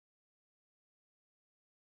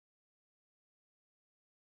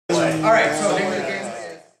All right, so name of the game is...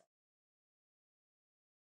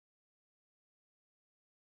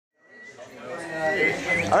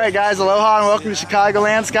 All right, guys, aloha and welcome to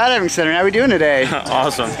Chicagoland Skydiving Center. How are we doing today?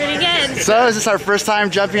 Awesome. Pretty good. So, is this our first time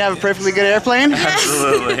jumping out of a perfectly good airplane?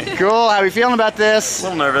 Absolutely. Cool. How are we feeling about this? A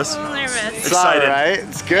little nervous. A little nervous. It's Excited. all right.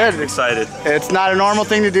 It's good. Excited. It's not a normal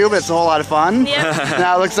thing to do, but it's a whole lot of fun. Yep.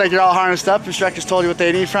 Now, it looks like you're all harnessed up. Instructors told you what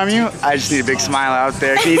they need from you. I just need a big smile out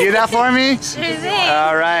there. Can you do that for me? Sure thing.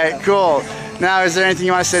 All right, cool. Now, is there anything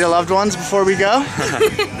you want to say to loved ones before we go?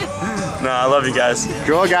 No, I love you guys.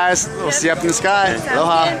 Cool, guys. We'll see you up in the sky. Sounds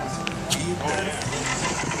Aloha. good.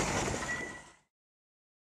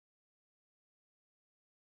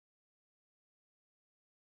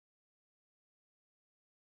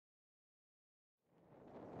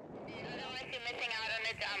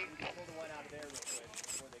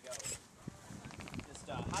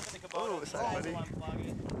 Oh, sorry, buddy.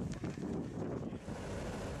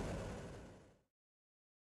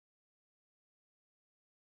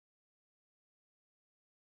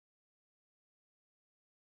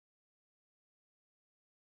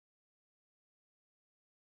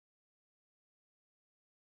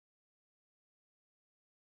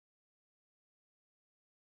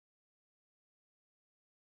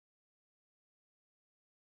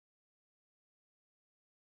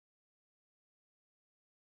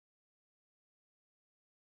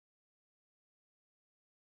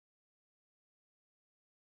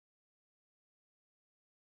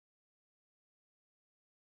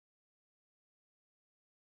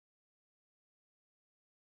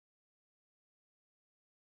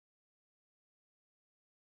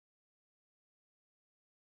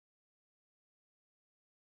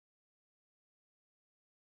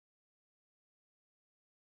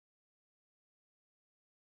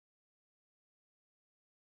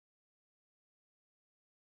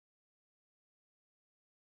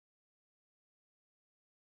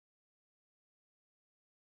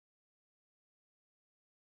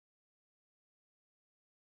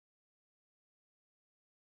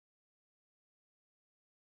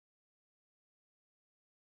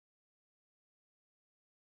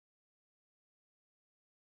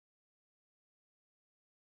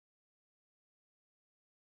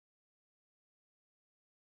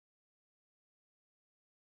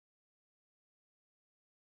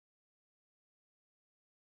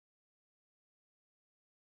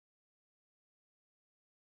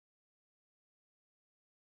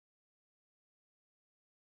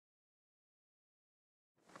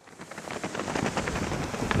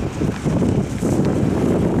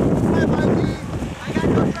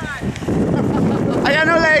 I got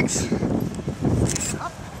no legs.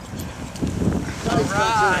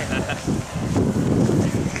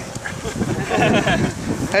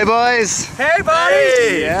 Hey, boys. Hey, buddy!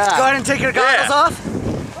 Hey! Yeah. Go ahead and take your goggles off.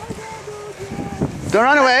 Don't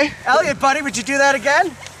run away. Elliot, buddy, would you do that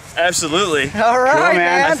again? Absolutely. All right, Cool,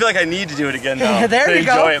 man. I feel like I need to do it again now. There to you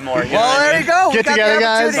go. enjoy it more. You know Well, what I there mean? you go. We Get got together, the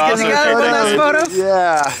guys. opportunity. Get Awesome. together for those photos.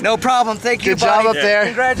 Yeah. No problem. Thank you, Good job buddy. up there.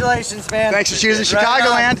 Congratulations, man. Thanks for choosing Right on.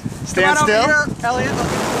 Chicagoland. Come Stand on still. over here,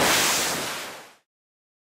 Elliot.